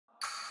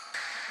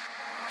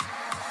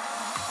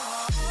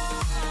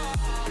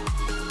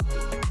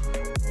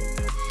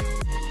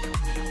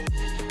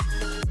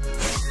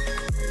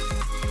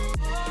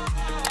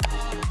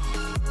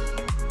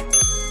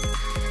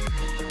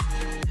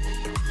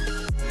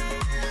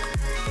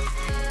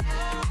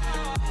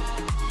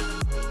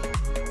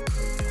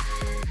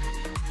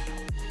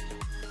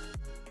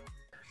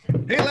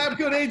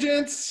Goat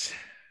Agents.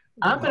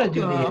 I'm going to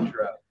do the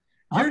intro.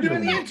 You're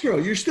doing the intro.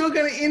 You're still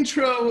going to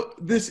intro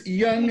this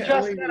young lady. You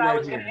just lady said I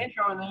was going to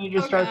intro, and then you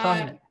just started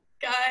talking.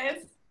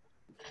 Guys.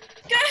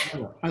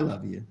 I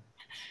love you.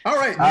 All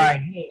right. All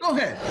right. Go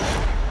ahead.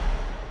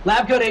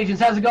 Lab Coat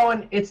Agents, how's it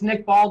going? It's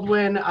Nick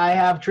Baldwin. I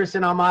have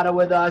Tristan Almada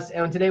with us,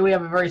 and today we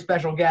have a very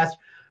special guest.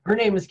 Her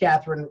name is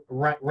Kathrin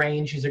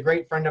Rein. She's a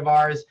great friend of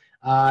ours.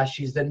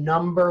 She's the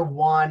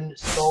 #1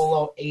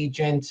 solo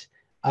agent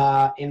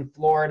in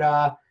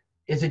Florida.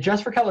 Is it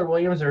just for Keller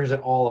Williams, or is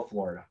it all of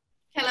Florida?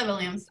 Keller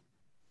Williams.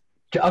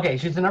 Okay,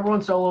 she's the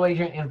 #1 solo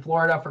agent in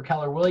Florida for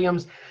Keller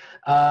Williams.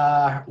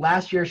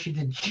 Last year she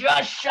did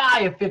just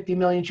shy of 50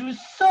 million. She was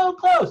so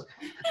close.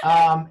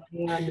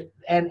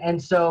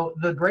 And so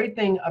the great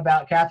thing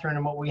about Kathrin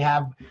and what we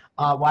have,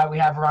 why we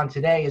have her on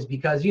today is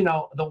because, you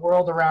know, the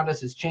world around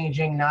us is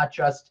changing, not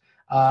just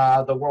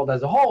the world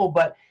as a whole,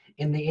 but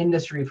in the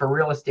industry for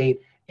real estate.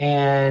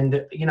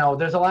 And, you know,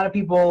 there's a lot of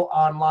people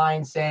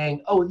online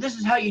saying, oh, this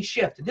is how you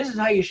shift. This is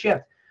how you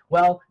shift.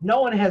 Well,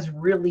 no one has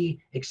really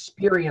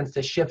experienced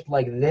a shift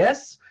like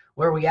this,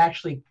 where we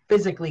actually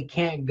physically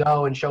can't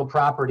go and show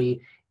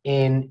property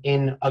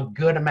in a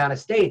good amount of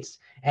states.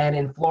 And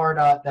in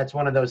Florida, that's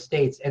one of those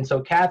states. And so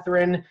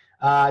Kathrin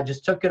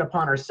just took it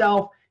upon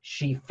herself.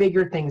 She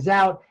figured things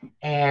out.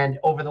 And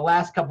over the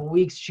last couple of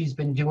weeks, she's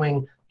been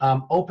doing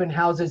open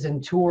houses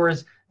and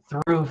tours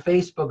through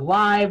Facebook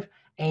Live.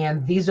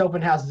 And these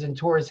open houses and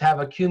tours have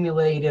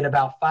accumulated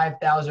about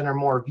 5,000 or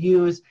more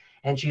views.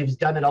 And she's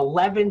done it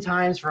 11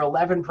 times for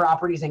 11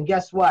 properties. And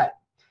guess what?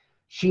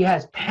 She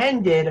has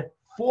pended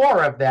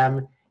 4 of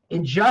them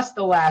in just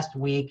the last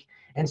week.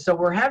 And so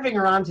we're having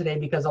her on today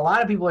because a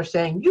lot of people are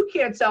saying, you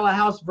can't sell a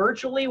house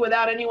virtually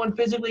without anyone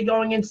physically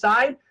going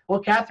inside.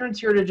 Well,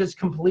 Kathrin's here to just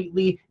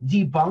completely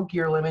debunk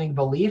your limiting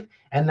belief.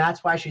 And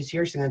that's why she's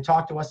here. She's going to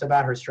talk to us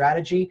about her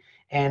strategy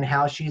and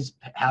how she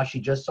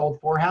just sold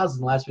 4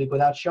 houses last week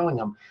without showing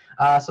them.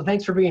 So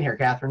thanks for being here,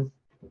 Kathrin.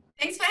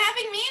 Thanks for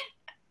having me.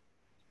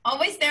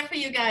 Always there for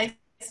you guys.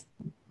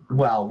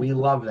 Well, we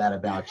love that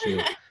about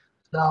you.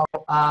 So,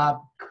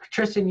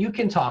 Tristan, you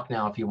can talk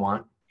now if you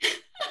want.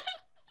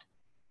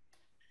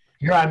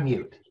 You're on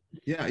mute.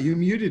 Yeah, you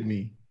muted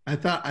me. I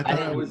thought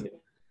I was. You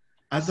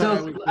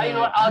know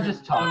what? I'll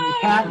just talk.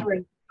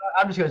 Kathrin,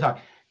 I'm just going to talk.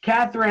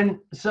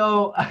 Kathrin,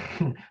 so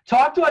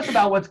talk to us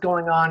about what's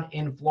going on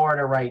in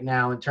Florida right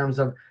now in terms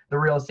of the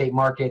real estate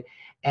market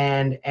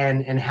and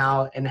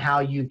how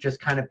you've just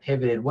kind of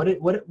pivoted.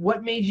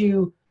 What made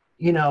you?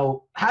 You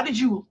know, how did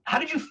you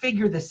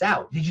figure this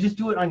out? Did you just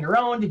do it on your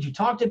own? Did you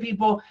talk to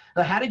people?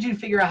 Like, how did you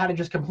figure out how to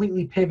just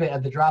completely pivot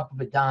at the drop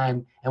of a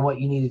dime and what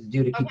you needed to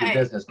do to keep your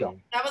business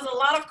going? That was a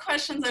lot of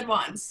questions at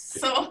once.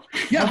 So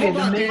yeah, hold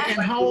on. And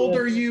how old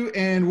are you?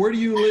 And where do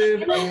you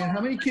live? And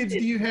how many kids do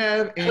you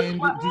have? And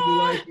do you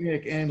like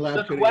Nick and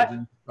Lab Coat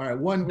Agents? All right,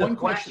 one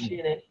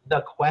question.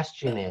 The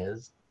question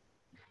is,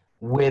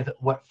 with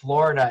what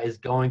Florida is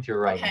going through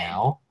right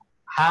now,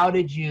 how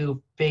did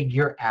you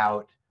figure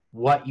out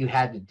what you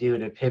had to do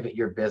to pivot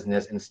your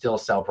business and still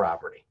sell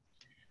property?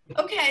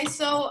 Okay,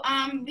 so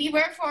we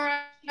were for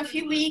a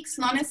few weeks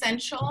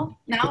non-essential.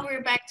 Now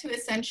we're back to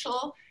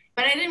essential,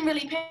 but I didn't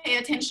really pay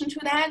attention to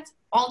that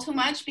all too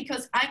much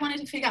because I wanted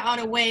to figure out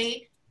a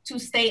way to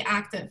stay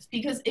active.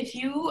 Because if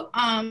you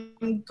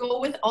go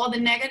with all the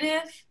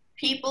negative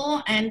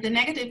people and the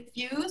negative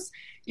views,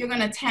 you're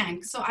gonna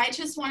tank. So I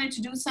just wanted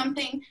to do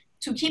something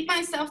to keep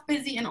myself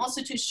busy and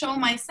also to show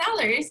my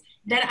sellers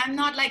that I'm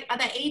not like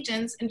other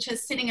agents and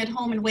just sitting at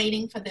home and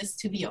waiting for this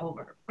to be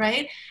over,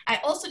 right? I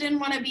also didn't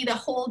want to be the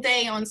whole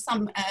day on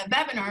some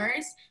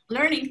webinars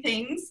learning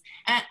things,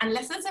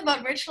 unless it's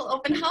about virtual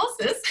open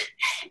houses.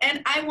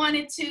 And I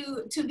wanted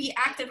to be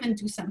active and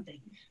do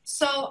something.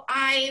 So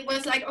I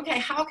was like, okay,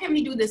 how can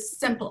we do this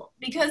simple?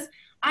 Because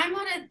I'm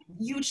not a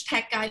huge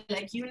tech guy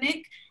like you,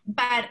 Nick,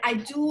 but I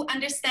do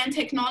understand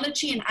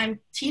technology and I'm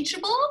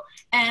teachable,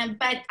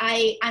 but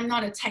I'm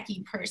not a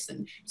techie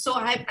person. So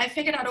I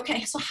figured out,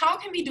 okay, so how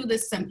can we do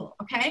this simple,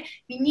 okay?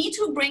 We need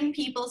to bring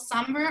people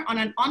somewhere on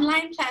an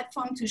online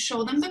platform to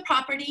show them the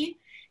property,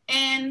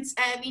 and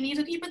we need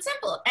to keep it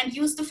simple and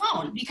use the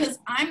phone because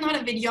I'm not a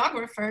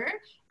videographer.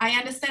 I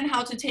understand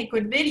how to take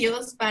good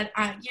videos, but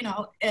I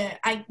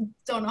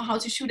don't know how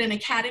to shoot an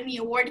Academy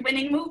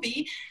Award-winning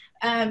movie.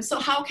 So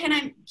how can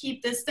I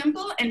keep this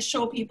simple and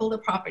show people the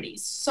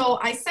properties? So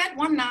I sat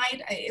one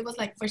night, it was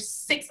like for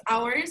 6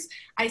 hours,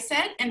 I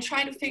sat and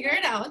tried to figure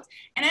it out.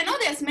 And I know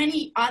there's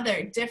many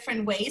other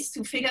different ways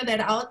to figure that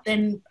out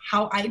than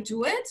how I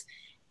do it.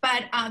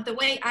 But the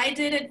way I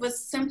did it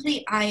was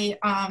simply, I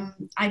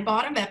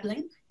bought a web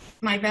link.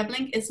 My web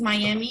link is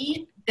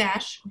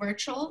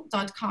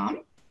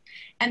miami-virtual.com.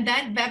 And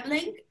that web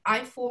link,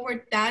 I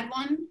forward that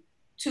one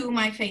to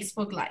my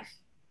Facebook Live.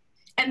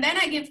 And then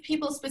I give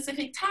people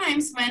specific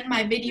times when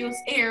my videos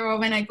air or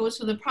when I go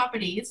to the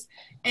properties.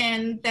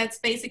 And that's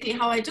basically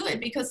how I do it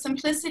because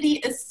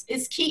simplicity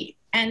is key.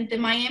 And the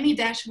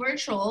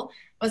Miami-Virtual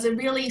was a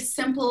really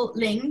simple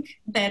link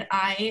that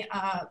I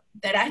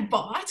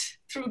bought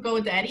through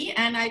GoDaddy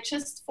and I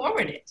just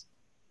forwarded.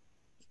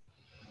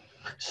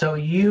 So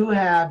you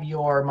have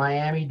your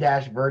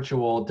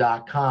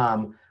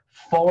Miami-virtual.com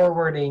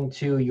forwarding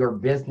to your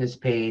business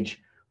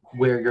page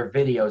where your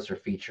videos are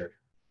featured.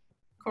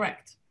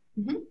 Correct.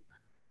 Mm-hmm.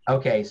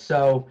 Okay,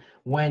 so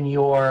when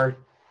you're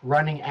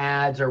running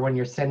ads or when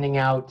you're sending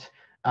out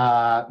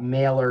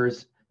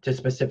mailers to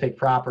specific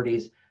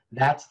properties,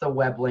 that's the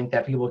web link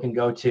that people can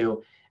go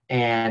to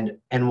and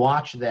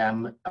watch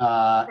them.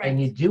 Right.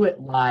 And you do it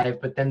live,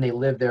 but then they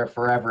live there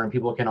forever and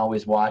people can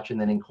always watch and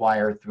then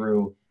inquire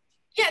through.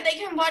 Yeah, they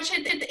can watch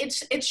it.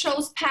 It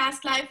shows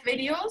past live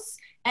videos,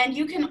 and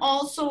you can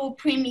also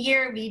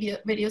premiere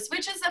videos,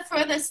 which is a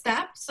further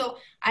step. So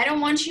I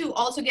don't want you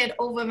all to get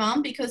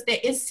overwhelmed because there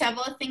is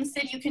several things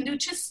that you can do.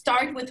 Just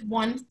start with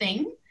one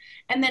thing,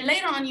 and then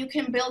later on you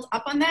can build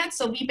up on that.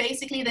 So we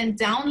basically then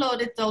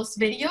downloaded those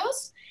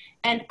videos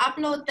and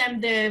upload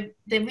them the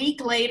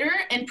week later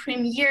and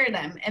premiere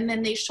them, and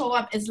then they show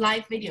up as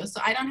live videos.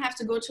 So I don't have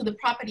to go to the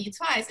property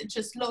twice. It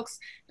just looks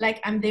like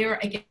I'm there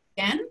again.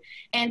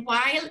 And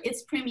while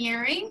it's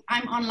premiering,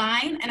 I'm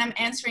online and I'm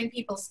answering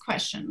people's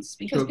questions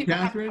because people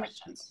Kathrin, have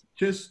questions.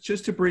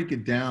 Just to break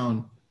it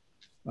down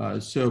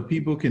so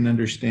people can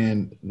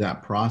understand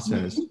that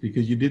process,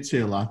 because you did say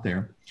a lot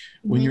there.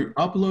 When you're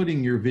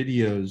uploading your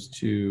videos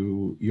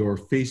to your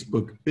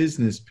Facebook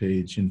business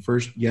page, and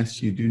first,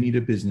 yes, you do need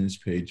a business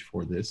page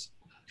for this.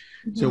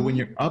 So when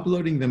you're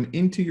uploading them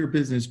into your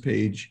business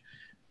page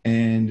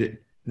and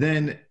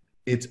then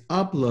it's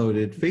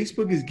uploaded,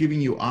 Facebook is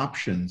giving you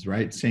options,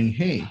 right? Saying,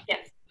 hey,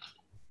 yes,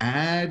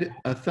 add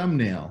a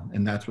thumbnail.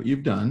 And that's what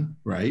you've done,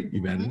 right?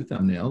 You've added the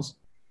thumbnails.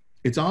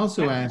 It's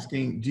also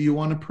asking, do you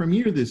want to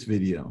premiere this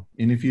video?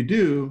 And if you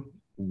do,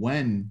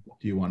 when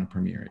do you want to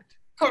premiere it?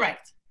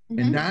 Correct.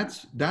 And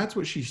that's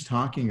what she's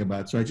talking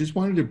about. So I just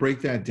wanted to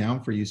break that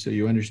down for you so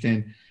you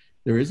understand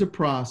there is a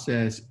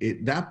process.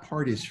 That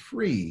part is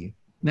free.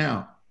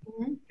 Now,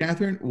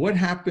 Kathrin, what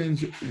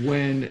happens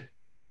when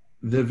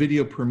the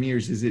video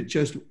premieres? Is it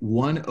just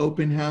one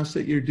open house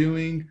that you're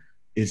doing?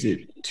 Is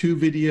it 2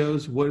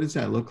 videos? What does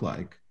that look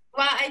like?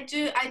 Well, I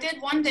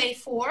did one day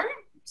 4.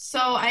 So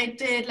I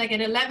did like at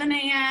 11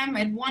 a.m.,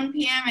 at 1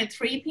 p.m., at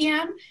 3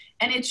 p.m.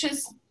 and it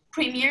just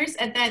premieres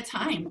at that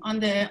time on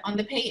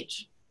the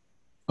page.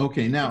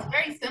 Okay, now it's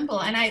very simple.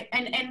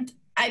 And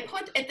I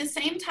put at the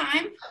same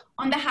time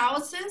on the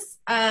houses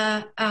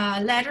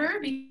letter,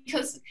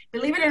 because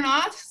believe it or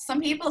not,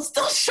 some people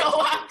still show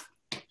up.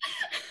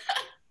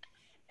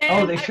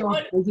 Oh, they show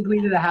up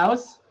physically to the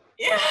house?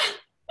 Yeah.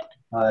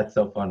 Oh, that's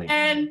so funny.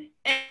 And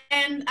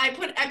I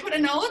put a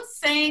note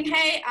saying,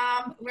 hey,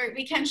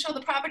 we can't show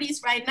the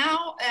properties right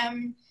now.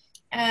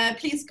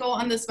 Please go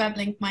on this web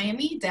link,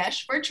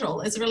 Miami-virtual.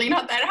 It's really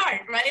not that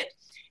hard, right?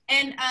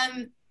 And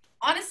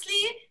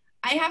honestly,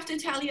 I have to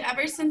tell you,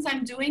 ever since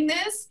I'm doing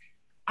this,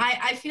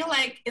 I feel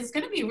like it's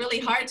going to be really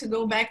hard to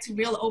go back to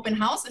real open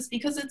houses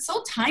because it's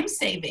so time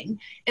saving.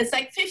 It's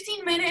like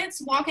 15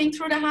 minutes walking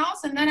through the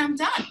house and then I'm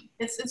done.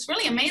 It's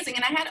really amazing.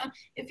 And I had,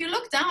 if you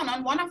look down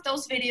on one of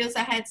those videos,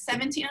 I had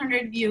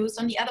 1,700 views.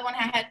 On the other one,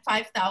 I had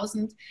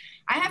 5,000.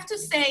 I have to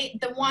say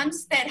the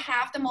ones that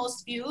have the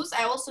most views,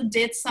 I also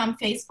did some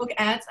Facebook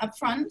ads up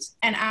front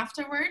and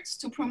afterwards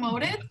to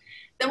promote it.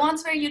 The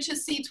ones where you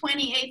just see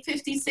 28,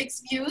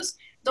 56 views,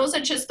 those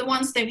are just the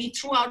ones that we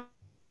threw out.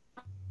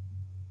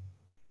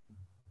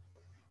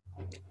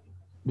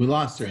 We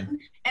lost her. And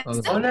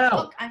still,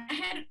 look, I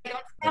had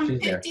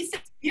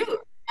 56 views.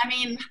 I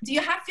mean, do you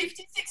have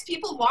 56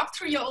 people walk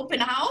through your open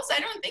house? I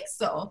don't think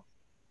so.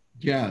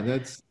 Yeah,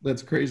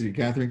 that's crazy,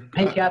 Kathrin.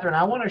 Hey, Kathrin,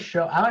 I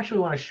actually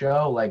want to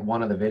show like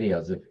one of the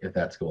videos if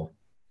that's cool.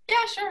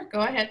 Yeah, sure.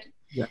 Go ahead.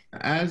 Yeah.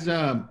 As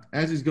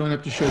is going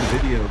up to show the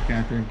video,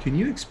 Kathrin, can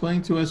you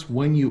explain to us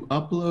when you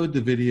upload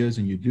the videos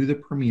and you do the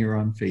premiere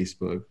on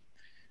Facebook,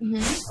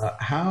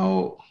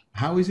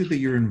 how is it that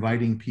you're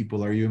inviting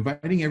people? Are you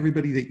inviting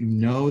everybody that you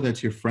know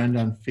that's your friend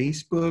on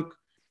Facebook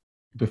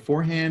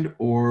beforehand,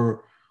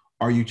 or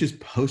are you just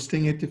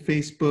posting it to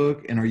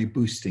Facebook and are you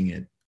boosting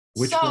it?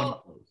 Which one?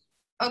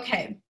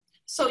 Okay,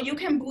 so you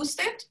can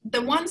boost it.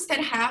 The ones that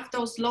have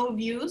those low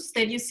views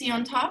that you see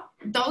on top,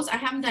 those I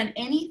haven't done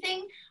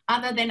anything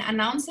other than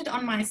announce it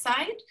on my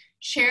site,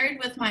 share it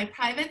with my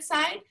private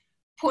site,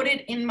 put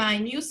it in my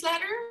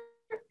newsletter,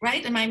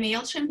 right, in my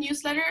MailChimp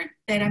newsletter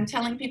that I'm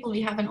telling people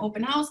we have an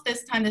open house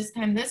this time, this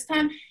time, this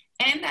time,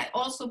 and I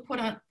also put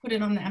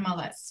it on the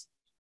MLS.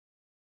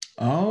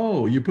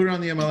 Oh, you put it on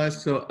the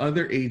MLS so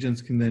other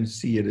agents can then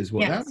see it as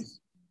well. Yes.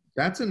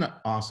 That's an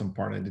awesome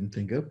part I didn't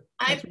think of.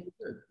 That's really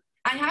good.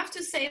 I have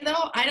to say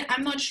though,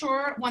 I'm not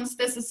sure once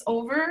this is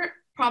over,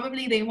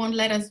 probably they won't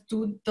let us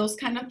do those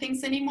kind of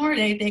things anymore.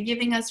 They're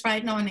giving us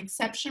right now an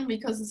exception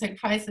because it's like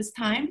crisis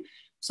time.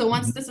 So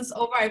once this is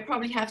over, I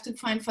probably have to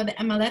find for the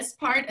MLS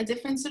part a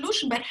different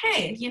solution. But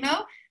hey, you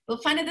know, we'll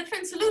find a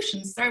different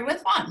solution. Start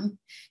with one.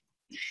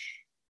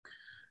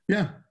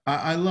 Yeah,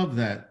 I love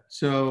that.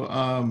 So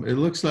it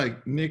looks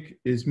like Nick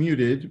is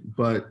muted,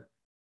 but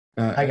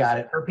I got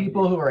it. For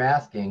people who are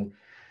asking,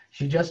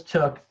 she went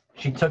to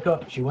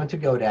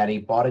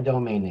GoDaddy, bought a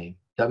domain name,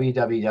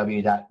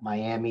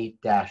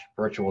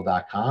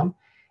 www.miami-virtual.com,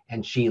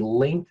 and she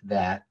linked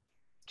that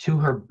to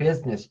her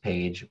business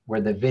page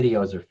where the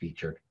videos are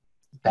featured.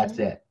 That's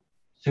it.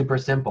 Super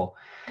simple.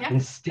 Yeah.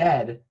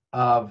 Instead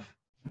of,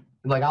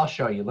 like, I'll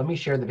show you. Let me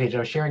share the page. I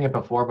was sharing it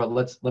before, but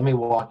let me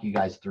walk you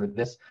guys through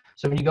this.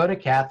 So when you go to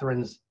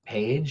Kathrin's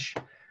page,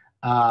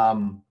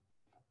 so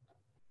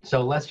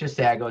let's just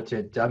say I go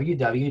to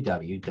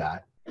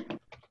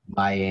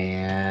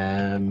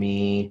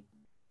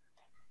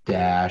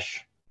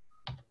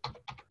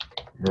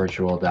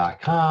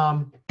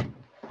www.miami-virtual.com.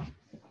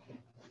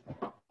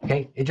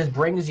 Okay, it just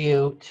brings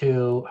you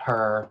to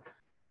her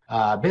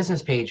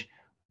business page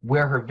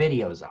where her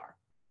videos are.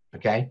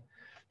 Okay,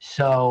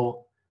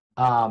 so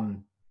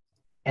and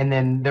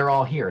then they're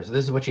all here. So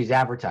this is what she's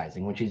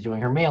advertising when she's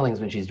doing her mailings,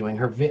 when she's doing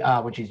her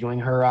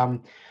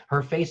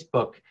her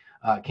Facebook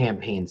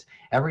campaigns.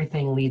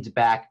 Everything leads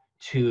back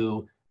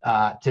to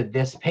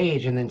this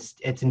page, and then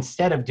it's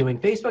instead of doing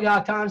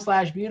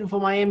Facebook.com/beautiful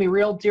Miami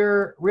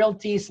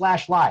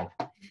realty/live.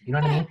 You know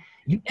what I mean?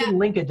 You can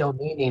link a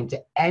domain name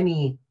to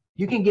any.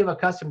 You can give a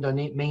custom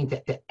domain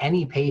to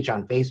any page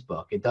on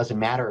Facebook. It doesn't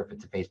matter if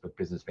it's a Facebook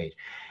business page.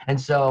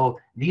 And so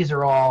these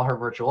are all her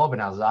virtual open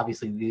houses.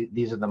 Obviously,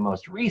 these are the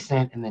most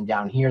recent. And then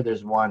down here,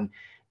 there's one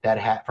that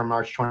had from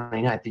March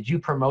 29th. Did you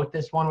promote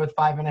this one with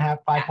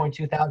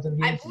 5.2 thousand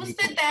views? I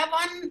boosted that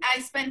one. I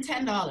spent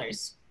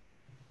 $10.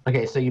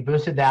 Okay, so you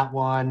boosted that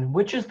one.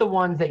 Which is the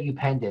ones that you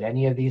pended?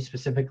 Any of these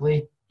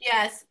specifically?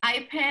 Yes,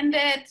 I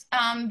pended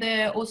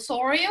the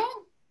Osorio.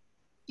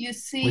 You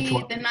see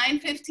the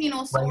 915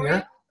 Osorio.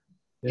 Right,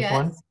 this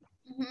one?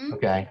 Mm-hmm.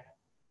 Okay.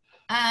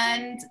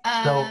 And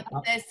the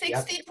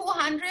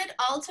 6200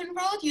 Alton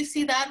Road, you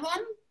see that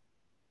one?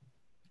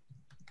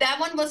 That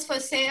one was for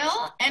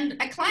sale, and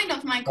a client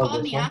of mine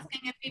called me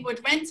asking if we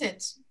would rent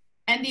it.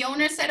 And the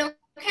owner said,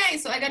 okay,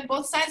 so I got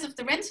both sides of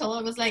the rental.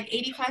 It was like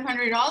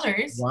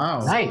 $8,500.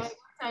 Wow. So nice. it worked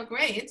out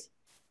great.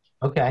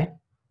 Okay.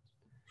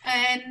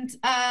 And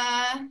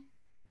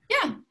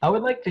yeah. I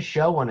would like to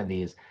show one of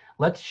these.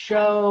 Let's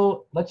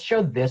show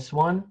this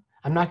one.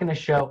 I'm not going to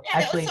show. Yeah,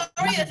 actually, the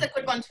Osorio is a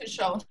good one to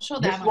show. Show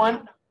that this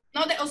one.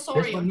 No, the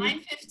Osorio,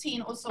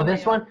 915 Osorio. So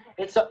this one,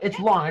 it's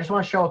long. I just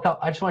want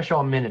to show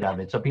a minute of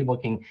it so people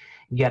can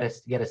get a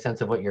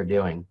sense of what you're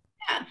doing.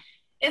 Yeah,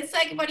 it's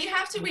like what you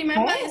have to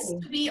remember is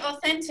to be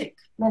authentic.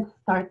 Let's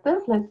start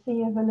this. Let's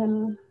see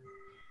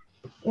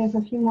if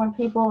a few more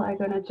people are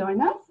going to join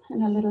us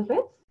in a little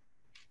bit.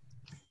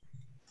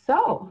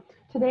 So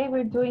today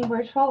we're doing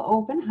virtual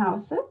open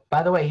houses.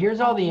 By the way,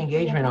 here's all the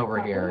engagement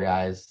over here,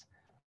 guys.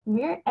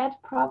 We're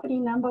at property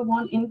number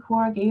 1 in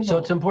Coral Gables. So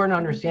it's important to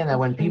understand that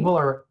when people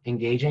are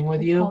engaging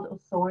with you, called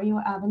Osorio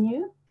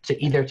Avenue,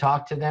 to either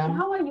talk to them,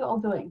 how are you all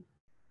doing?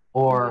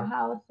 Or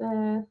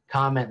houses.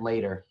 Comment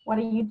later. What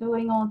are you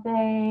doing all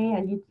day?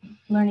 Are you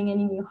learning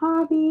any new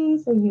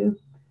hobbies? Are you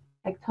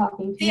like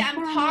talking to? See,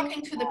 I'm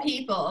talking to the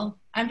people.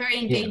 I'm very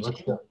engaging. Yeah,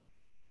 let's go.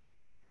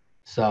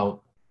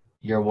 So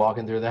you're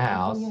walking through the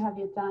house. And you have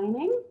your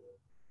dining.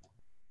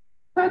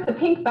 First, the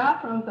pink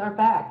bathrooms are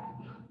back.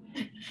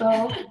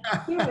 So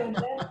here,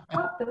 that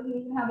cup doesn't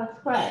even have a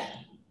scratch.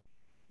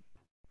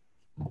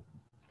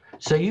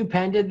 So you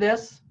pended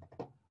this?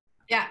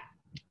 Yeah.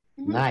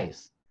 Mm-hmm.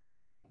 Nice.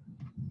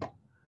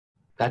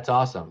 That's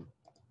awesome.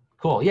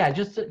 Cool. Yeah,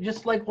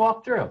 just like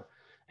walk through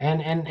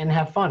and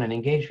have fun and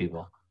engage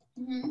people.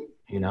 Mm-hmm.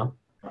 You know?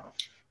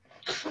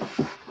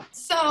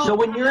 So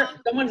when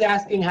someone's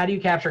asking how do you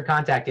capture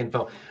contact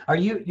info,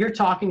 you're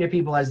talking to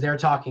people as they're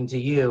talking to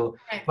you,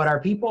 right. But are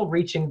people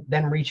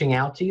reaching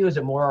out to you? Is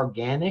it more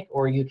organic,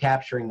 or are you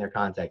capturing their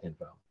contact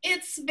info?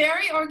 It's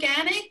very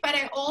organic, but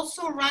I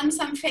also run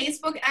some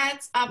Facebook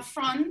ads up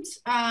front,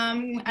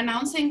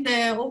 announcing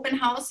the open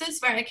houses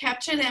where I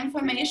capture the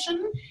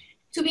information.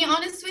 To be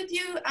honest with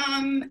you,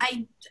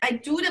 I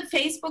do the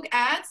Facebook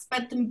ads,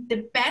 but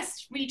the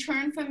best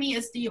return for me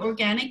is the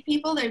organic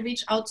people that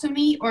reach out to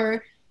me,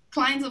 or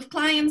clients of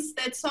clients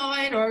that saw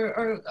it,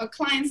 or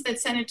clients that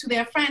sent it to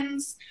their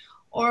friends,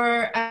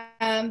 or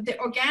the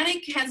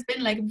organic has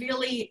been like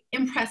really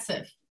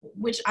impressive,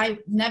 which I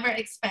never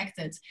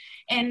expected.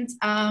 And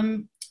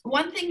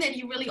one thing that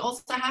you really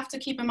also have to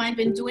keep in mind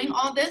when doing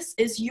all this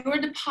is you're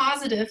the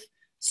positive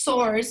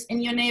source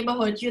in your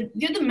neighborhood. You're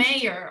the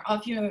mayor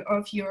of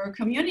your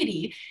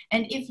community,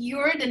 and if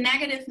you're the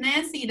negative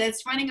Nancy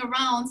that's running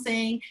around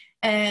saying,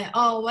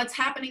 oh, what's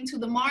happening to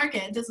the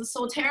market, this is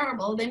so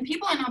terrible, then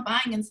people are not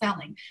buying and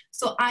selling.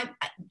 So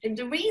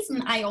the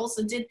reason I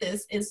also did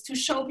this is to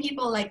show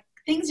people like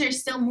things are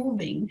still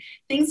moving,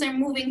 things are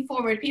moving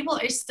forward, people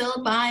are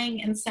still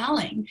buying and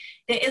selling.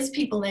 There is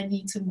people that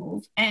need to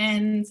move,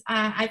 and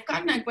I've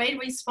gotten a great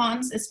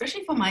response,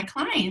 especially from my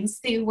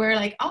clients. They were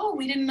like, oh,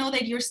 we didn't know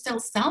that you're still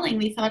selling,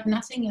 we thought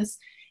nothing is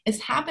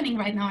happening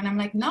right now. And I'm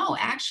like, no,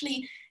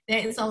 actually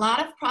there is a lot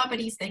of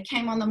properties that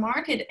came on the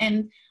market,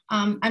 and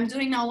I'm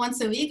doing now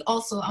once a week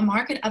also a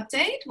market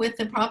update with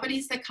the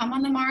properties that come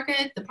on the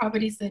market, the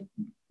properties that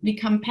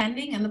become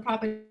pending, and the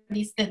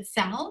properties that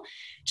sell,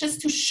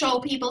 just to show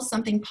people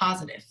something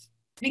positive.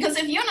 Because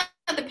if you're not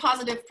the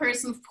positive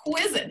person, who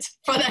is it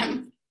for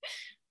them?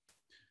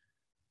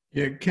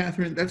 Yeah,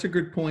 Kathrin, that's a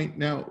good point.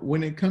 Now,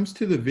 when it comes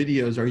to the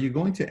videos, are you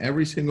going to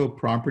every single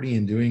property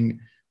and doing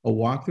a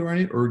walkthrough on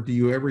it, or do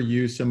you ever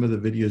use some of the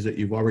videos that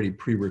you've already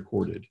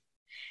pre-recorded?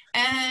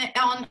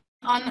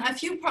 On a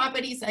few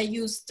properties, I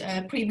used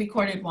a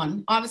pre-recorded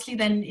one. Obviously,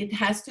 then it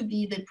has to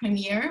be the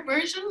premiere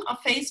version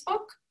of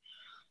Facebook.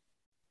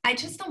 I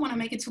just don't want to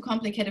make it too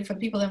complicated for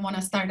people that want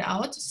to start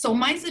out. So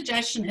my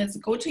suggestion is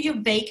go to your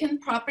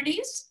vacant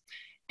properties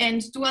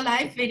and do a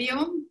live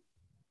video.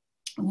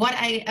 What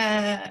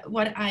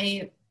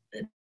I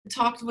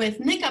talked with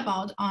Nick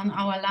about on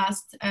our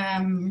last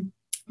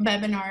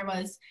webinar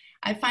was,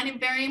 I find it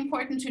very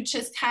important to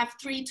just have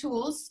 3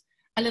 tools: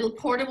 a little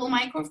portable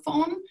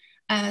microphone,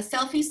 a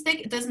selfie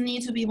stick. It doesn't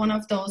need to be one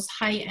of those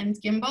high-end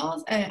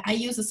gimbals. I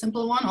use a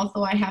simple one,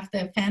 although I have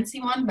the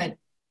fancy one, but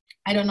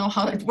I don't know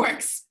how it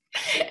works.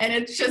 And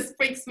it just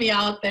freaks me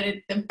out that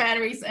the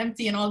battery's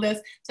empty and all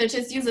this. So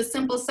just use a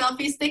simple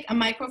selfie stick, a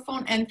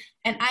microphone, and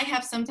I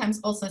have sometimes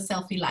also a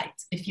selfie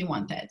light if you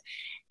want that.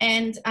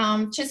 And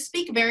just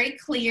speak very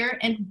clear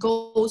and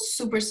go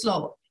super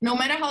slow. No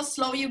matter how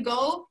slow you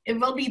go, it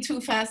will be too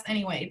fast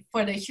anyway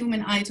for the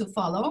human eye to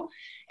follow.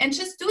 And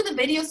just do the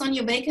videos on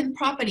your vacant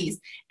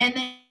properties. And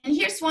then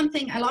here's one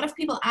thing, a lot of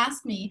people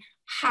ask me,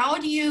 how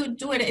do you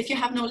do it if you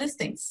have no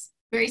listings?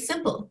 Very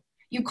simple.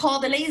 You call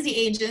the lazy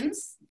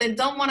agents that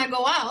don't want to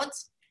go out,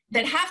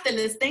 that have the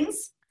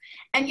listings,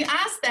 and you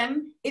ask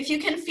them if you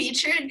can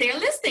feature their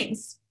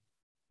listings.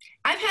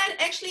 I've had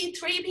actually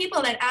 3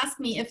 people that ask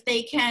me if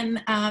they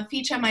can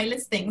feature my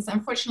listings.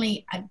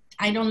 Unfortunately,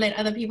 I don't let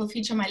other people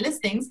feature my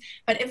listings,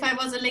 but if I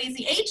was a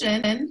lazy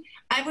agent,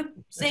 I would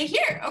say,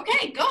 here,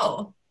 okay,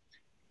 go.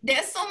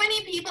 There's so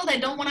many people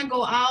that don't want to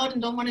go out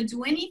and don't want to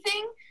do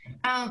anything.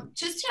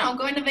 Just,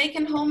 go in a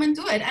vacant home and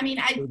do it. I mean,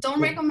 I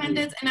don't recommend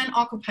it in an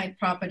occupied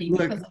property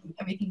because of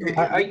everything going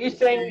on. Are you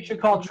saying we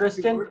should call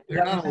Tristan?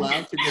 They're not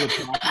allowed to go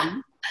to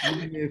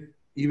property,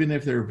 even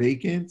if they're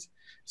vacant.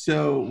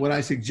 So what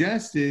I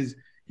suggest is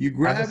you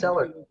grab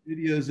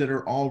videos that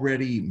are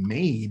already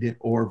made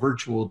or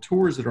virtual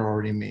tours that are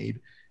already made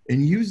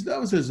and use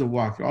those as a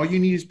walkthrough. All you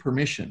need is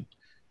permission.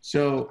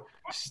 So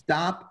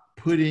stop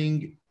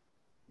putting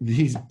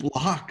these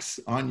blocks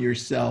on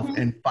yourself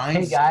and find.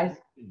 Hey guys,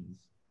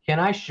 can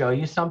I show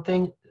you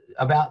something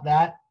about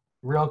that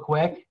real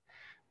quick?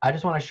 I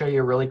just want to show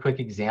you a really quick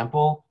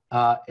example.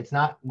 It's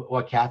not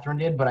what Kathrin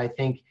did, but I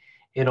think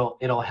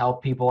it'll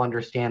help people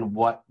understand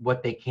what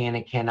they can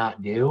and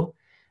cannot do.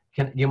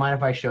 Do you mind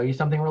if I show you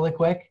something really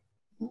quick?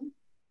 Is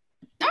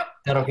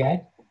that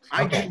okay?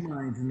 I don't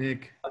mind,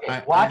 Nick.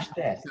 Okay, watch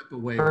this.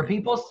 For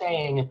people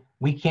saying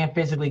we can't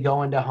physically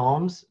go into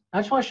homes, I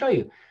just want to show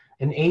you.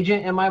 An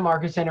agent in my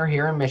market center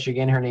here in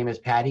Michigan, her name is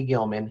Patty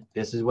Gilman.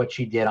 This is what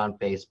she did on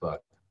Facebook.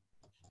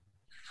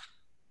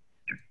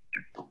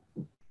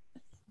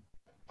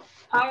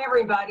 Hi,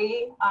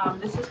 everybody.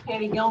 This is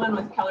Patty Gilman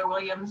with Keller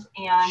Williams.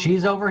 And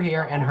she's over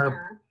here, and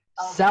her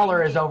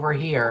seller is over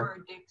here,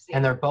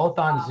 and they're both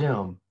on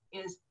Zoom.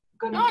 Is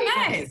going to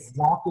nice.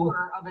 Walking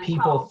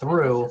people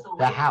through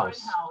the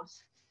house.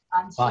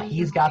 While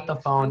he's got the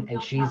phone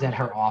and she's at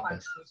her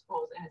office.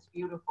 And it's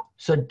beautiful.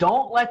 So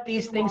don't let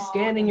these things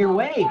stand in your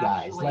way,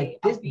 guys. Like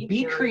this,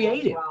 be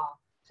creative.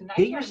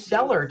 Get your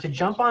seller to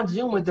jump on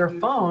Zoom with their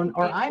phone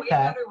or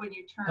iPad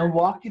and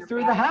walk you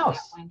through the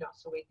house.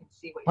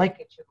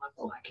 Like,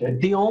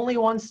 the only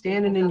one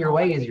standing in your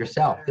way is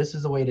yourself. This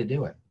is the way to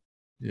do it.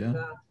 Yeah,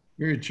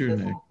 very true,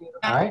 Nick.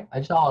 All right,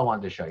 that's all I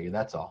wanted to show you.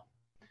 That's all.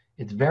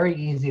 It's very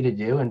easy to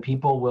do, and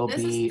people will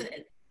be.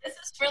 This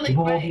is really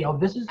great. Oh,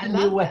 this is the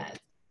new way.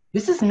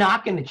 This is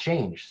not going to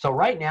change. So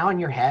right now in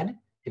your head,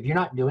 if you're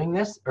not doing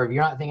this or if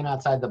you're not thinking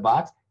outside the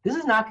box, this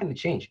is not going to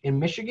change. In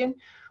Michigan,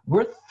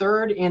 we're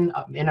 3rd in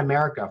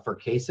America for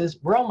cases.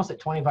 We're almost at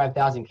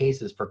 25,000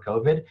 cases for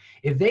COVID.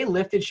 If they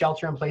lifted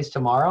shelter in place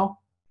tomorrow,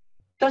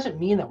 doesn't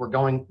mean that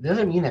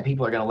doesn't mean that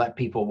people are going to let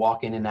people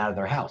walk in and out of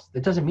their house.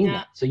 That doesn't mean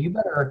that. So you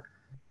better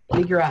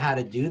figure out how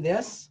to do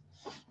this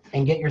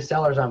and get your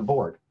sellers on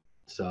board.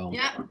 So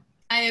yeah,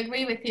 I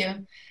agree with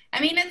you.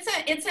 I mean, I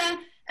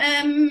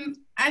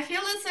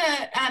feel it's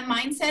a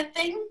mindset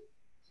thing.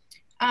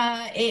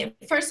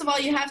 First of all,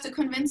 you have to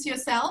convince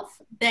yourself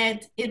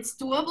that it's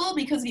doable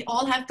because we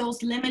all have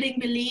those limiting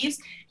beliefs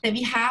that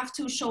we have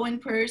to show in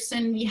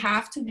person, we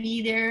have to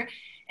be there.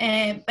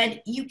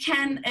 But you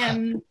can,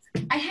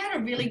 I had a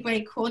really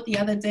great quote the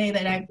other day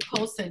that I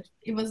posted.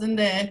 It was in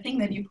the thing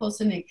that you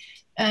posted, Nick.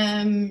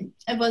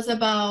 It was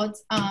about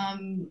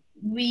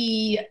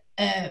we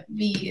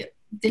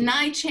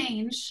deny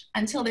change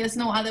until there's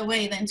no other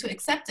way than to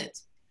accept it.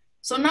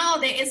 So now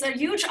there is a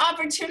huge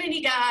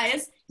opportunity,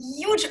 guys,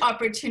 huge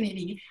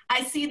opportunity.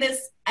 I see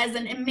this as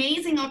an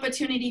amazing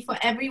opportunity for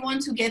everyone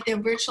to get their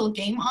virtual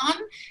game on,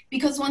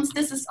 because once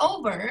this is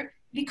over,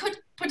 we could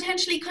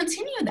potentially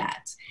continue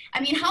that.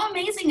 I mean, how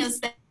amazing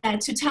is that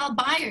to tell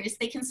buyers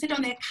they can sit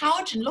on their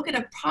couch and look at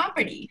a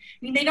property? I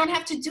mean, they don't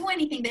have to do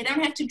anything. They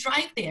don't have to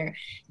drive there.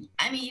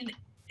 I mean,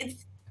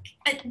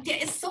 there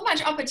is so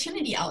much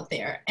opportunity out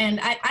there,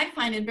 and I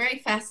find it very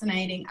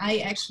fascinating.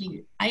 I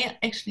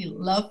actually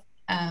love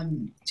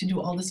to do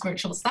all this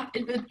virtual stuff.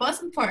 If it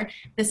wasn't for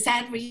the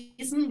sad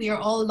reason we are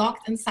all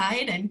locked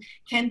inside and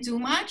can't do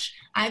much,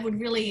 I would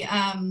really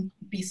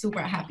be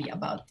super happy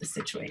about the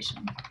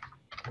situation.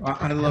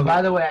 I love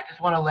By the way, I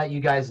just want to let you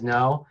guys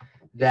know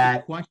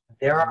that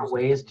there are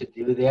ways to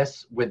do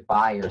this with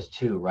buyers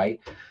too, right?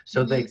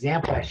 So the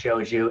example I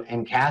showed you,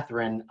 and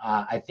Kathrin,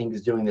 I think,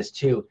 is doing this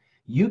too.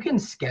 You can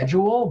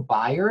schedule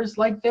buyers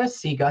like this.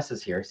 See, Gus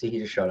is here. See, he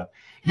just showed up.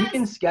 You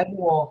can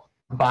schedule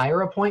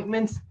buyer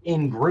appointments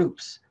in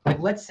groups. Like,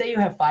 let's say you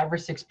have 5 or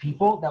 6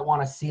 people that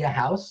want to see a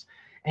house,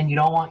 and you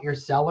don't want your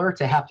seller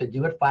to have to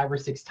do it 5 or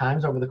 6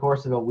 times over the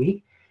course of a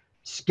week.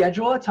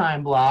 Schedule a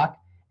time block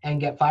and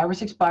get 5 or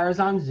 6 buyers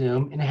on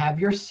Zoom and have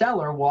your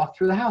seller walk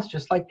through the house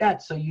just like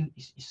that. So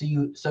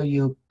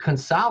you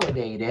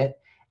consolidate it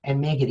and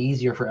make it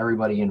easier for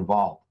everybody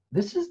involved.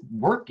 This is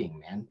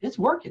working, man. It's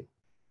working.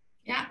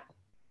 Yeah.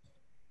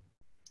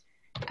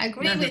 I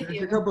agree with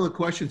you. A couple of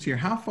questions here.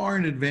 How far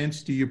in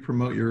advance do you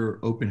promote your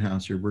open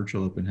house, your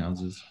virtual open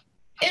houses?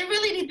 It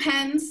really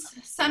depends.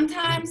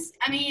 Sometimes,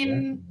 I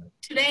mean,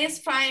 today is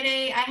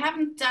Friday. I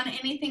haven't done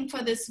anything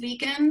for this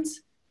weekend.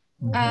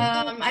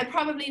 I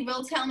probably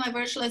will tell my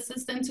virtual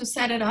assistant to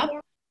set it up.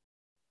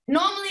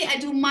 Normally, I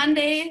do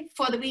Monday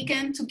for the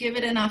weekend to give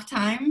it enough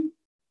time.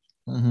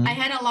 I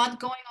had a lot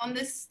going on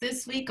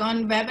this week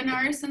on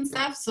webinars and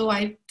stuff, so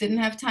I didn't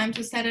have time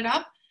to set it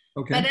up.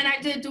 Okay. But then I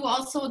did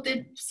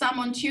some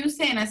on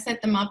Tuesday, and I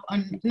set them up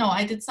on, no,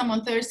 I did some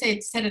on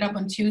Thursday, set it up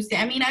on Tuesday.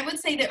 I mean, I would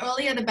say the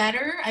earlier the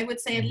better. I would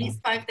say at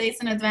least 5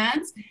 days in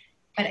advance.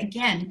 But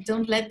again,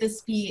 don't let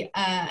this be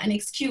an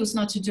excuse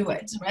not to do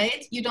it,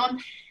 right?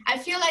 I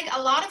feel like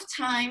a lot of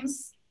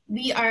times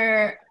we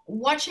are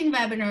watching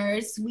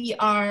webinars, we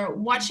are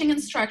watching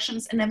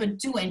instructions and never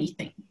do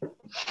anything.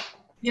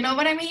 You know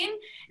what I mean?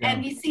 Yeah.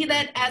 And we see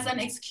that as an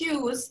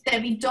excuse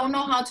that we don't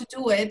know how to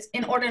do it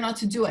in order not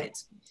to do it.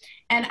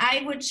 And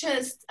I would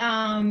just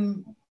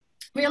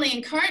really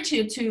encourage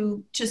you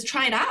to just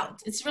try it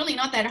out. It's really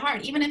not that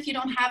hard. Even if you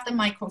don't have the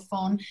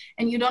microphone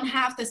and you don't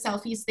have the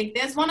selfie stick.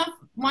 There's one of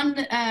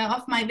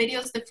my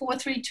videos, the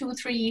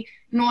 4323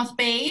 North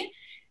Bay,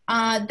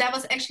 that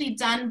was actually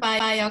done by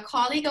a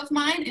colleague of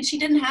mine, and she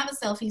didn't have a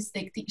selfie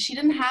stick. She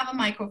didn't have a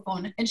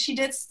microphone, and she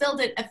still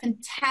did a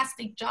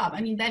fantastic job.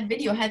 I mean, that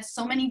video had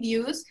so many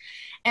views,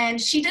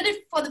 and she did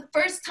it for the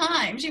first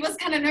time. She was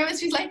kind of nervous.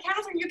 She's like,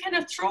 Kathrin, you're kind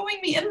of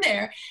throwing me in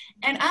there.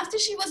 And after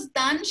she was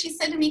done, she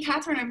said to me,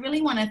 Kathrin, I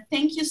really want to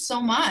thank you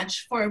so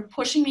much for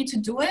pushing me to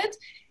do it,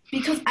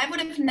 because I would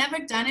have never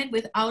done it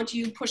without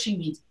you pushing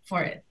me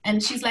for it.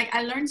 And she's like,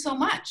 I learned so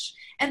much.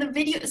 And the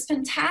video is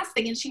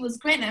fantastic, and she was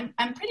great. And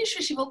I'm pretty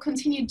sure she will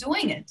continue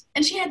doing it.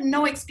 And she had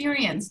no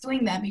experience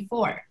doing that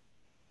before.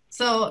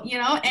 So, you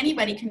know,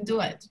 anybody can do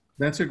it.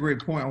 That's a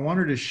great point. I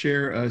wanted to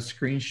share a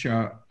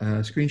screenshot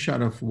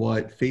of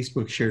what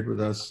Facebook shared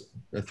with us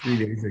 3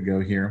 days ago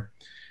here.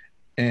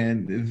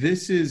 And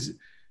this is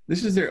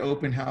their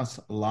open house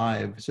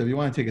live. So if you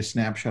want to take a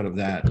snapshot of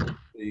that,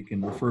 you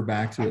can refer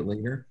back to it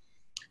later.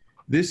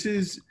 This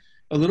is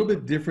a little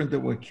bit different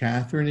than what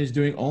Kathrin is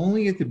doing,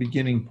 only at the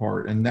beginning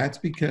part. And that's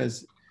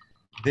because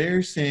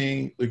they're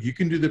saying, look, you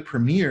can do the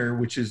premiere,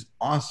 which is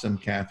awesome,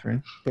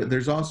 Kathrin, but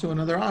there's also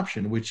another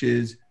option, which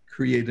is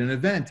create an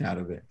event out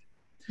of it.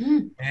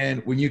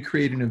 And when you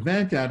create an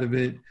event out of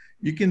it,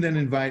 you can then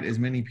invite as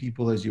many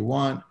people as you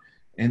want.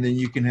 And then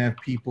you can have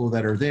people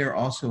that are there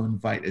also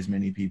invite as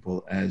many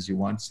people as you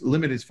want. The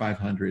limit is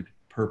 500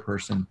 per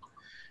person.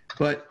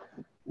 But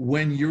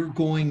when you're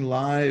going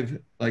live,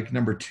 like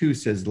number 2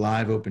 says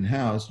live open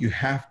house, you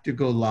have to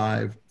go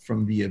live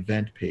from the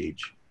event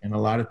page. And a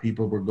lot of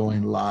people were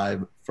going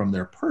live from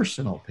their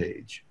personal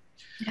page.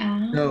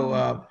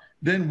 So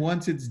then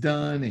once it's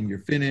done and you're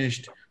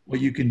finished, what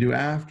you can do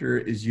after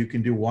is you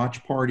can do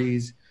watch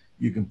parties.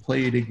 You can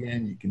play it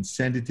again. You can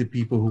send it to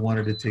people who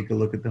wanted to take a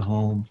look at the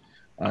home.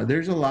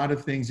 There's a lot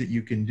of things that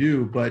you can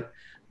do, but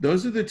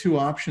those are the 2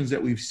 options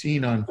that we've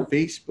seen on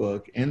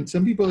Facebook. And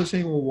some people are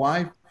saying, well,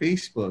 why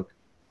Facebook?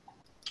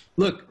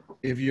 Look,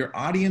 if your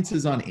audience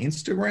is on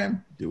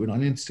Instagram, do it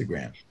on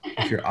Instagram.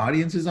 If your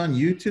audience is on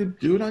YouTube,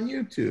 do it on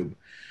YouTube.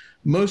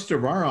 Most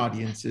of our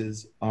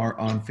audiences are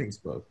on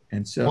Facebook.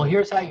 And so, well,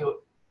 here's how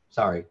you,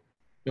 sorry.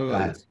 Go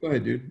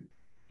ahead, dude.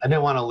 I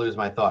didn't want to lose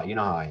my thought. You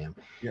know how I am.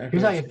 Yeah,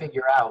 here's how you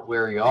figure out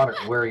where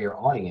your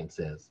audience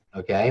is.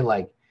 Okay.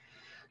 Like,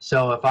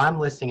 so if I'm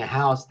listing a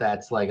house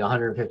that's like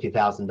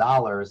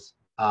 $150,000,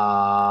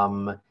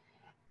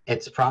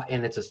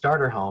 and it's a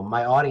starter home,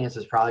 my audience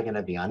is probably going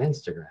to be on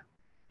Instagram.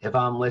 If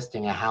I'm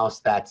listing a house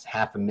that's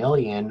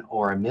 $500,000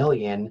 or $1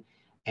 million,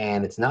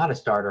 and it's not a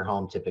starter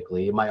home,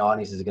 typically, my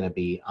audience is going to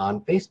be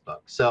on Facebook.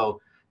 So,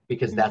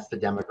 because that's the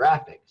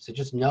demographic. So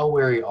just know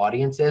where your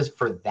audience is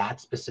for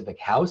that specific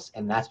house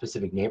and that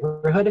specific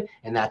neighborhood,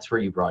 and that's where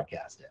you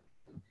broadcast it.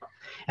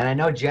 And I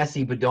know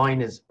Jesse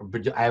Bedoin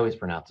I always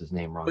pronounce his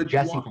name wrong.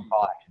 Jesse from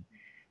Fall Action.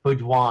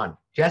 Budwan.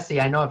 Jesse,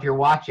 I know if you're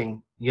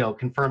watching, you know,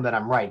 confirm that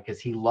I'm right, because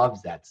he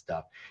loves that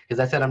stuff. Because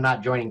I said I'm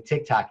not joining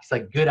TikTok. He's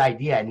like, good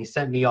idea. And he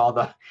sent me all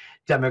the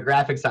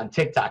demographics on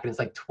TikTok, and it's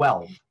like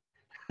 12.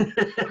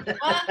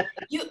 Well,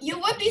 you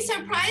would be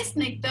surprised,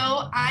 Nick,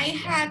 though. I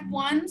had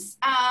once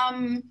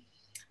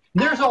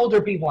There's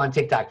older people on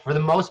TikTok. For the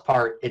most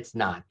part, it's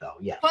not, though.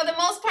 Yeah. for the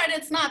most part,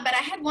 it's not. But I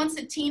had once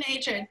a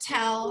teenager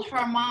tell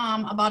her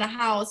mom about a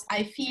house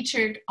I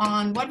featured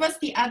on, what was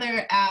the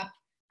other app?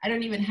 I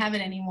don't even have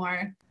it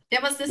anymore.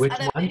 There was this Which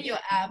other one? video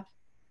app.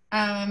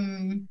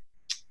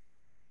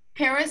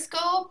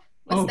 Periscope?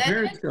 Was that it?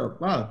 Periscope.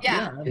 Wow.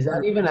 Yeah. Is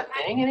that even a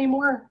thing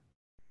anymore?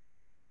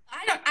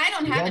 I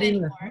don't have it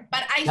anymore.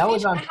 But I That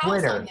was featured on a house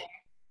Twitter. on there.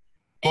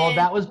 Well, And-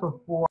 that was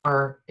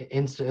before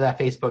that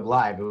Facebook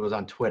Live. It was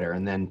on Twitter,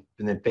 and then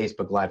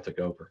Facebook Live took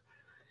over.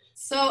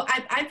 So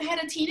I've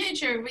had a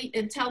teenager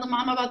tell the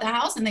mom about the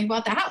house, and they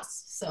bought the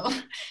house. So,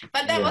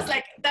 but that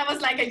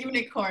was like a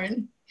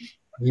unicorn.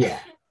 Yeah.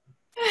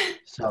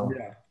 So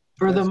Yeah.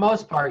 for the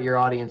most part, your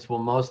audience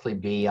will mostly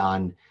be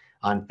on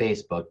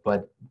Facebook.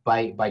 But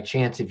by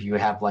chance, if you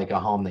have like a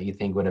home that you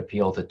think would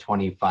appeal to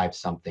 25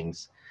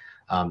 somethings,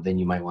 then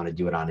you might want to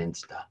do it on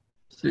Insta.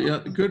 So, yeah,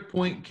 good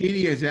point.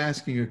 Katie is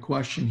asking a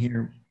question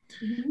here.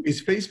 Mhm.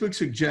 Is Facebook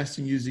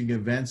suggesting using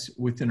events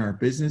within our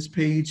business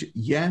page?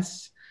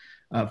 Yes.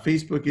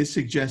 Facebook is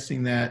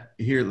suggesting that.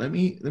 Here, let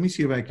me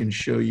see if I can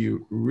show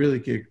you really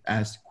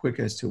quick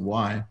as to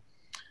why.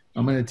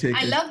 I'm going to take.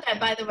 I love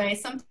that, by the way.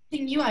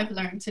 Something new I've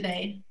learned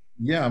today.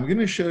 Yeah, I'm going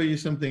to show you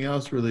something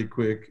else really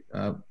quick.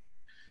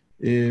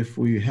 If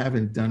we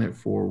haven't done it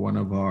for one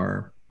of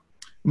our,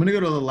 I'm going to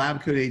go to the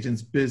Lab Coat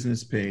Agents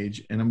business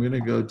page, and I'm going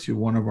to go to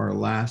one of our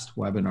last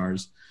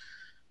webinars.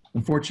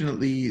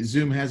 Unfortunately,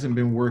 Zoom hasn't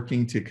been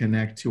working to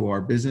connect to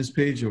our business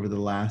page over the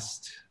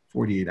last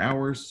 48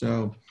 hours.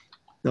 So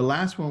the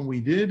last one we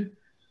did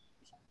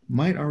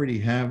might already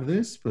have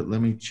this, but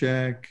let me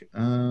check.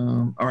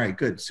 All right,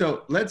 good.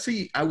 So let's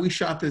see, we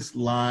shot this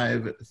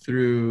live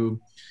through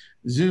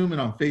Zoom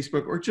and on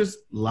Facebook, or just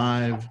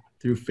live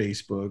through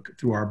Facebook,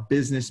 through our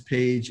business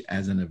page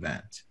as an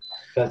event.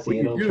 What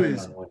you do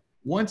is,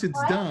 once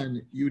it's done,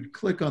 you'd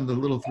click on the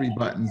little three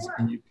buttons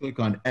and you click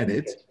on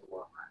edit,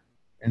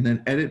 and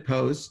then edit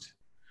post.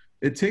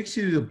 It takes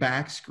you to the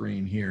back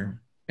screen here.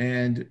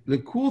 And the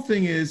cool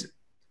thing is,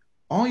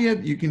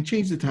 you can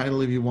change the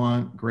title if you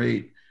want,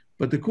 great.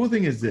 But the cool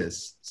thing is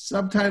this,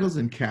 subtitles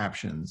and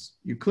captions.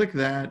 You click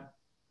that,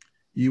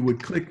 you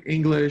would click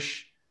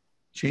English,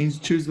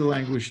 choose the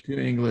language to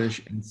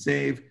English, and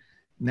save.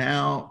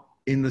 Now,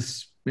 in a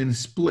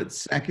split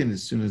second,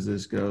 as soon as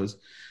this goes,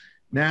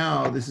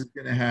 now this is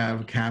going to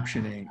have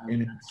captioning,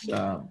 and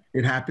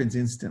it happens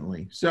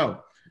instantly.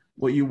 So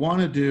what you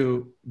want to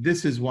do,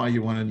 this is why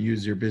you want to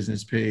use your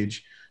business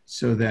page,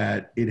 so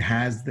that it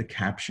has the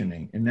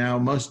captioning. And now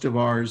most of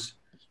ours,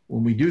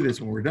 when we do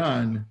this, when we're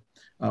done,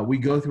 we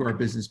go through our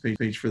business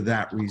page for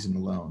that reason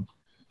alone.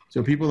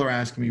 So people are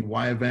asking me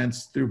why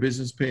events through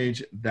business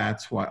page.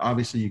 That's why.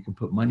 Obviously, you can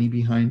put money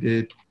behind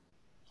it.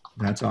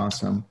 That's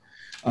awesome.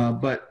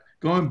 But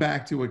going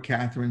back to what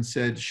Kathrin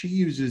said, she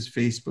uses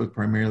Facebook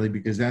primarily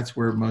because that's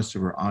where most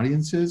of her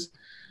audience is.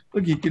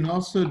 Look, you can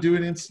also do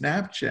it in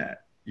Snapchat.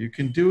 You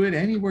can do it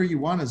anywhere you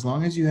want, as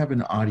long as you have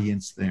an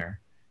audience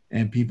there,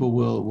 and people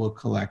will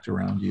collect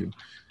around you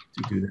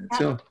to do that.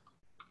 So,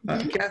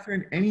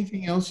 Kathrin,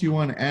 anything else you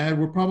want to add?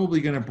 We're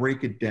probably going to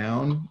break it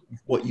down,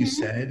 what you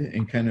said,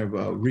 and kind of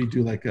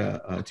redo like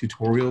a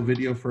tutorial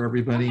video for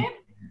everybody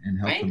and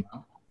help them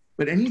out.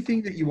 But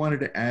anything that you wanted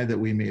to add that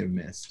we may have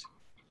missed?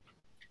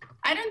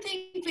 I don't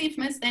think we've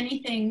missed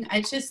anything.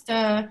 I just,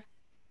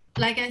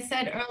 like I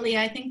said earlier,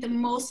 I think the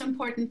most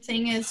important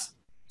thing is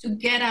to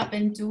get up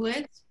and do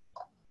it,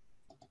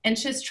 and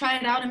just try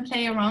it out and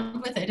play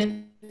around with it.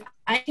 If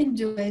I can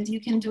do it, you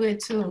can do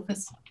it too,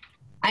 because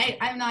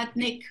I'm not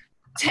Nick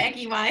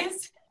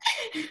techie-wise.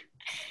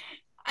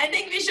 I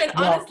think we should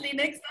honestly,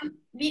 Nick,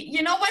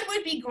 you know what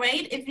would be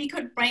great? If we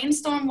could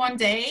brainstorm one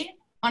day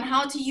on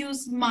how to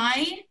use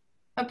my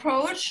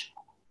approach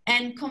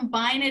and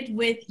combine it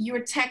with your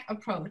tech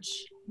approach,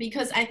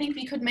 because I think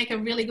we could make a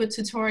really good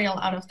tutorial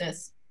out of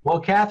this. Well,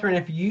 Kathrin,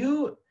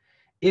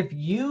 if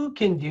you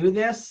can do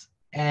this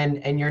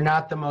and you're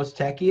not the most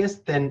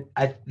techiest,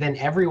 then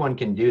everyone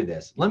can do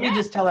this. Let me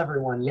just tell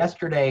everyone,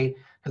 yesterday,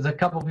 because a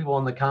couple people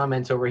in the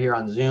comments over here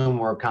on Zoom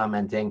were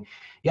commenting,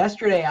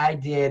 yesterday I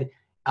did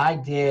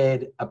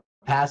a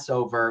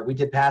Passover. We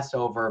did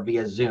Passover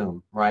via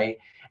Zoom, right?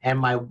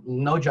 And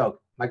no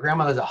joke, my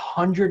grandmother's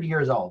 100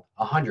 years old,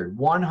 100,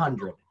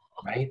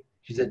 right?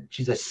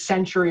 She's a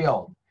century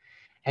old.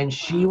 And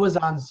she was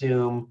on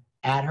Zoom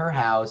at her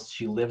house.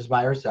 She lives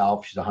by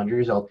herself. She's 100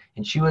 years old,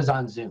 and she was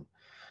on Zoom.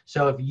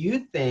 So if you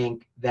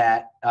think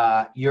that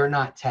you're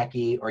not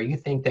techie, or you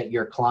think that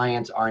your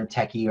clients aren't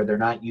techie, or they're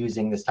not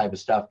using this type of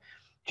stuff,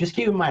 just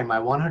keep in mind, my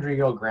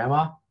 100-year-old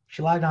grandma,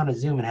 she logged on to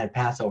Zoom and had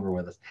Passover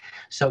with us.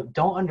 So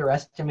don't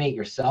underestimate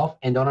yourself,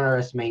 and don't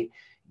underestimate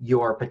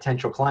your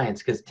potential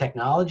clients, because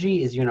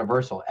technology is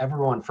universal.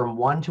 Everyone from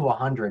 1 to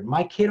 100.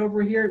 My kid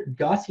over here,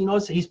 Gus, he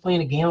knows he's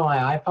playing a game on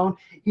my iPhone.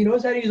 He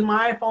knows how to use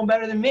my iPhone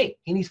better than me,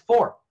 and he's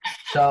 4.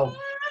 So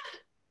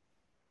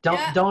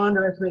Don't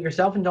underestimate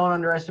yourself, and don't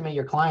underestimate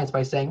your clients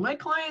by saying, my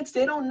clients,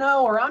 they don't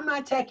know, or I'm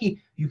not techie.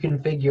 You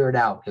can figure it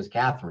out, because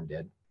Kathrin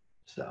did.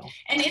 So.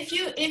 And if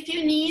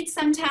you need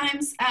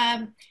sometimes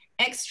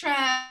extra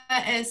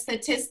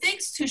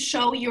statistics to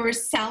show your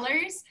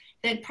sellers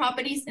that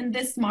properties in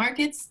this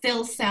market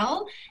still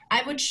sell,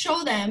 I would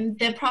show them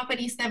the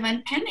properties that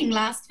went pending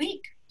last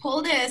week.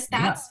 Pull the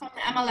stats from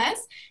the MLS,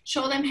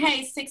 show them,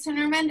 hey,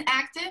 600 went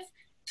active,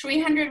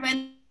 300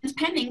 went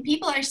pending.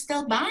 People are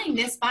still buying.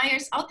 There's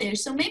buyers out there.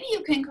 So maybe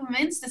you can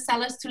convince the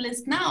sellers to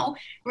list now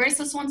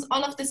versus once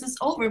all of this is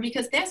over,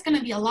 because there's going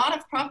to be a lot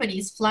of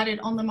properties flooded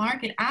on the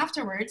market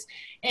afterwards.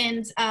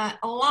 And a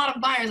lot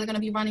of buyers are going to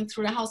be running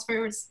through the house.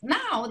 Whereas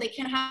now they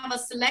can have a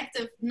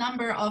selective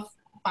number of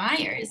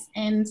buyers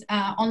and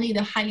only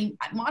the highly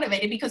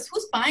motivated, because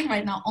who's buying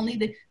right now? Only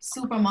the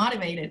super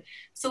motivated.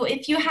 So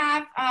if you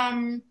have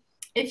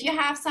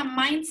some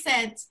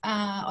mindset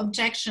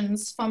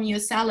objections from your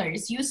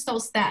sellers, use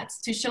those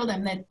stats to show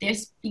them that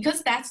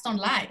because stats don't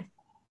lie.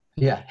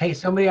 Yeah. Hey,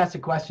 somebody asked a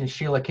question,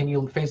 Sheila, can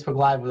you Facebook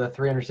Live with a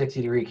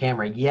 360-degree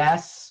camera?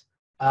 Yes,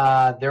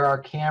 there are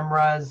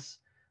cameras.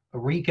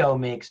 Rico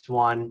makes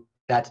one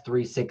that's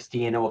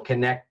 360, and it will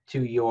connect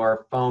to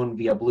your phone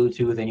via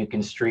Bluetooth, and you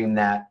can stream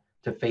that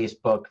to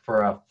Facebook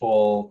for a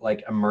full,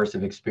 like,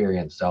 immersive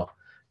experience. So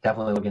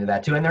definitely look into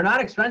that too. And they're not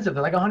expensive.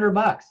 They're like $100.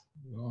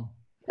 Wow.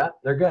 Yeah,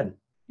 they're good.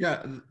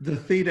 Yeah, the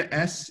Theta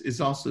S is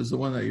the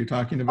one that you're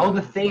talking about. Oh,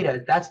 the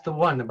Theta, that's the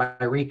one by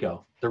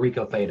Rico. The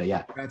Rico Theta,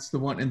 yeah. That's the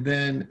one. And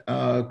then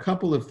a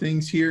couple of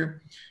things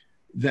here.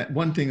 That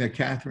one thing that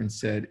Kathrin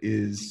said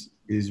is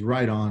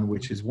right on,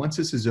 which is once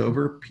this is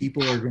over,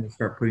 people are going to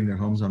start putting their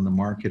homes on the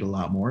market a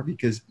lot more,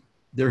 because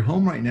they're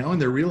home right now and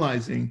they're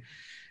realizing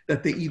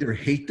that they either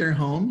hate their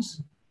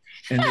homes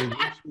and they wish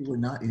they were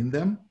not in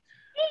them,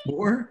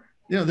 or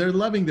they're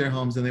loving their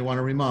homes and they want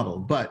to remodel.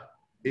 But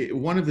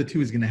one of the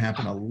two is going to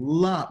happen. A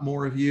lot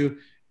more of you.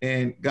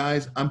 And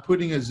guys, I'm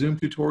putting a Zoom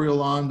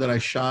tutorial on that I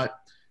shot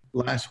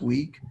last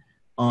week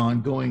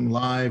on going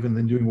live and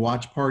then doing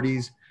watch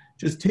parties.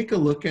 Just take a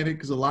look at it,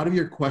 because a lot of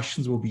your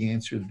questions will be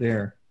answered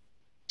there.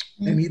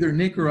 And either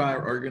Nick or I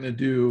are going to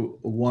do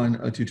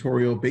a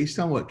tutorial based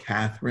on what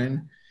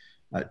Kathrin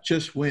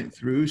just went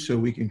through, so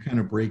we can kind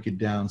of break it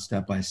down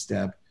step by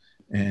step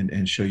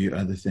and show you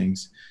other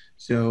things.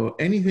 So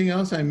anything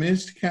else I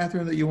missed,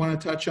 Kathrin, that you want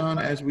to touch on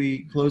as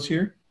we close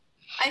here?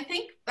 I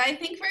think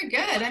we're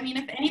good. I mean,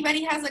 if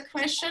anybody has a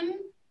question,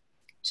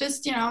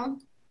 just,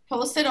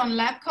 post it on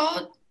Lab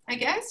Code, I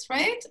guess,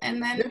 right?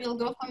 And then we'll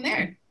go from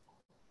there.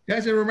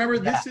 Guys, and remember,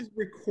 this is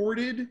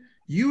recorded.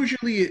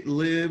 Usually it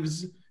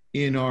lives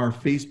in our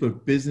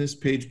Facebook business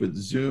page, but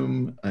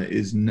Zoom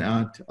is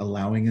not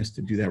allowing us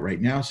to do that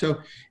right now. So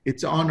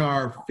it's on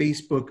our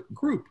Facebook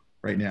group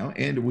right now,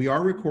 and we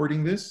are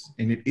recording this,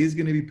 and it is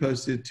going to be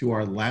posted to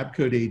our Lab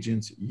Code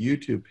Agents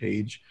YouTube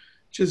page.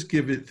 Just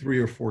give it 3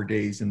 or 4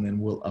 days, and then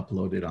we'll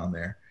upload it on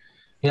there.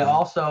 Yeah,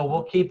 also,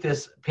 we'll keep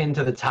this pinned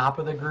to the top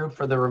of the group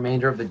for the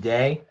remainder of the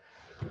day.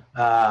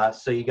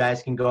 So you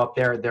guys can go up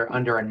there. They're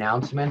under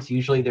announcements.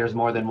 Usually there's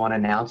more than one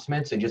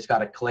announcement, so you just got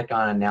to click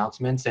on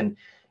announcements and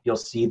you'll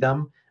see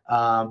them.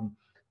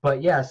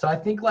 But yeah, so I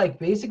think, like,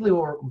 basically,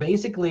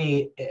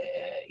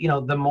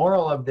 the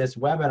moral of this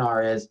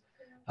webinar is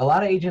a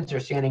lot of agents are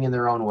standing in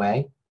their own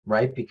way,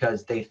 right?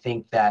 Because they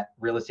think that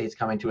real estate's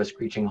coming to a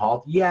screeching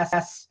halt.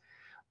 Yes,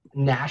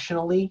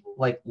 nationally,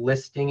 like,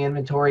 listing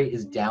inventory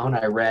is down.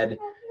 I read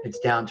it's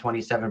down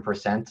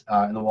 27%.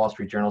 And the Wall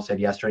Street Journal said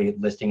yesterday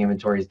listing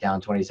inventory is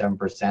down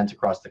 27%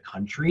 across the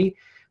country.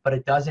 But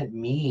it doesn't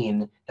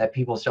mean that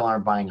people still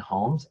aren't buying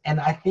homes. And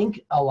I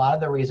think a lot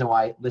of the reason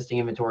why listing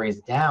inventory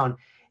is down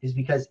is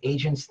because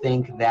agents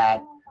think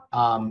that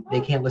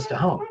they can't list a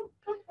home.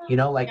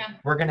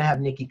 We're going to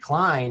have Nikki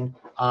Klein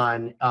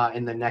on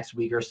in the next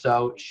week or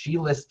so. She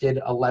listed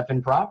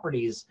 11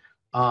 properties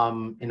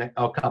in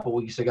a couple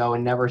weeks ago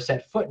and never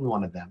set foot in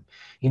one of them.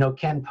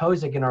 Ken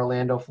Posick in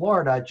Orlando,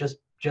 Florida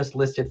just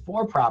listed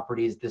 4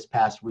 properties this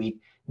past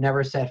week,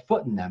 never set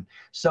foot in them.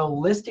 So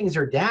listings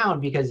are down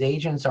because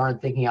agents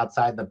aren't thinking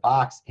outside the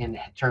box in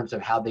terms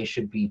of how they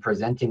should be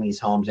presenting these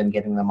homes and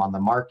getting them on the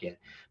market.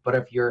 But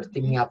if you're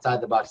thinking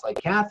outside the box like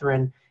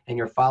Kathrin, and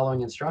you're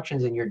following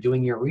instructions and you're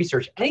doing your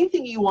research,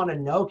 anything you want to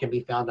know can be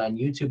found on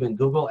YouTube and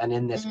Google and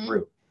in this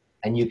group,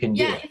 and you can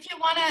do it. Yeah, if you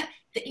want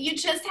to, you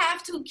just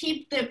have to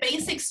keep the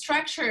basic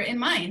structure in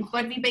mind.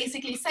 What we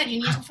basically said, you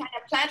need to find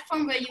a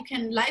platform where you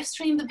can live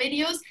stream the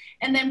videos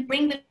and then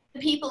bring the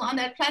people on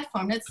that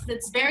platform.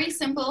 That's very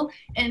simple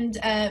and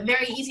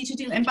very easy to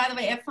do. And by the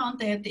way, I found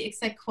the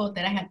exact quote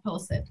that I had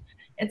posted.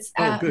 It's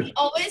we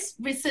always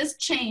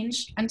resist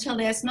change until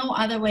there's no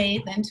other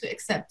way than to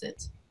accept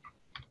it.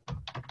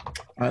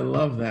 I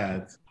love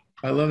that.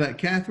 I love that.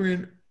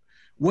 Kathrin,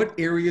 what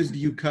areas do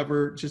you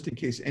cover, just in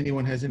case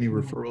anyone has any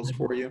referrals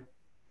for you?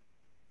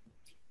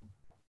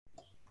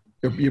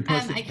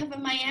 I cover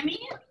Miami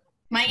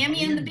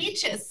and the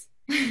beaches.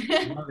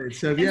 Love it.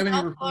 So if you have any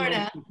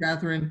referrals for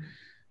Kathrin,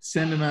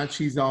 send them out.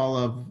 She's all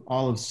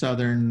of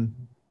southern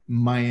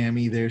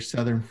Miami there,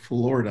 southern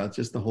Florida,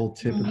 just the whole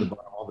tip of the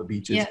bottom, all the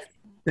beaches. Yes.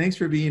 Thanks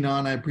for being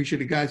on. I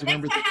appreciate it, guys.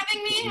 Remember, Thanks for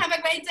having me. Have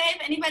a great day.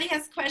 If anybody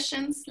has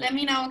questions, let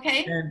me know,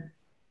 okay? and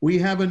we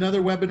have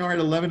another webinar at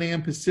 11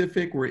 a.m.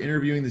 Pacific. We're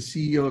interviewing the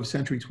CEO of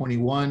Century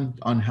 21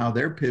 on how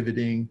they're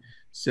pivoting.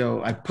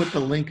 So I put the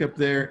link up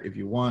there. If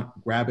you want,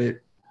 grab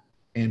it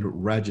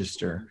and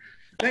register.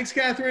 Thanks,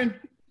 Kathrin.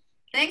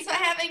 Thanks for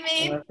having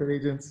me.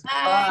 Agents.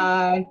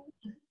 Bye.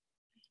 Bye.